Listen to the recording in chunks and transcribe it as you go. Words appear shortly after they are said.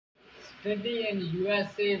Study in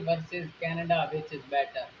USA versus Canada, which is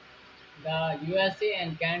better? The USA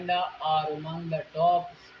and Canada are among the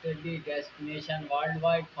top study destinations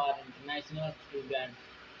worldwide for international students.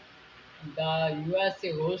 The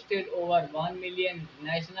USA hosted over 1 million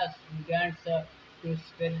international students to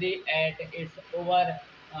study at its over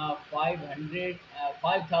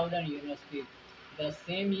 5,000 universities. The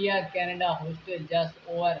same year, Canada hosted just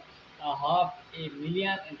over half a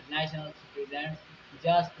million international students,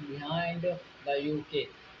 just behind the UK.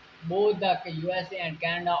 Both the USA and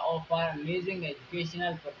Canada offer amazing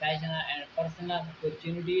educational, professional, and personal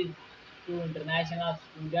opportunities to international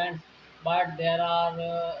students, but there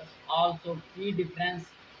are also key differences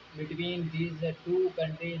between these two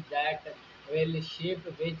countries that will shape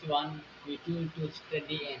which one we choose to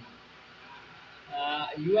study in.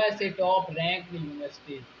 USA top ranked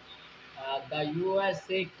universities. The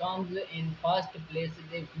USA comes in first place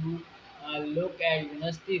if you look at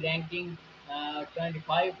university ranking.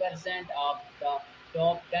 25% of the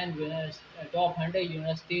top 10 top 100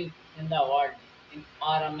 universities in the world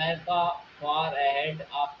are America, far ahead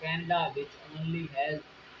of Canada, which only has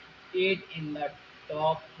 8 in the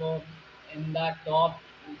top 200.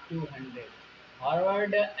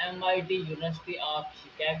 Harvard, MIT, University of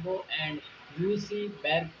Chicago, and UC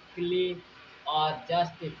Berkeley are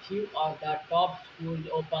just a few of the top schools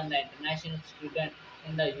open to international students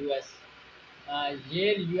in the US.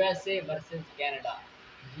 Yale USA versus Canada.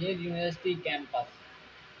 Yale University campus.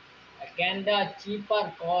 Canada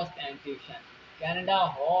cheaper cost and tuition.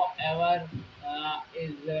 Canada, however,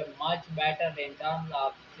 is much better in terms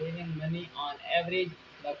of saving money. On average,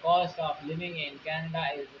 the cost of living in Canada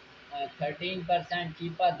is 13%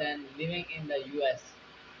 cheaper than living in the US.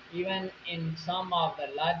 Even in some of the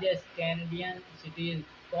largest Canadian cities,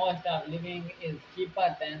 cost of living is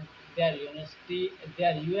cheaper than their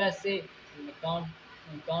USA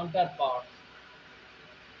counterparts.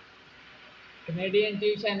 Canadian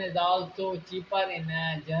tuition is also cheaper in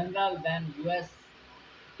general than US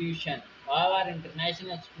tuition. However,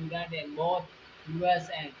 international students in both US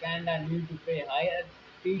and Canada need to pay higher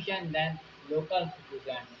tuition than local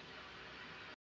students.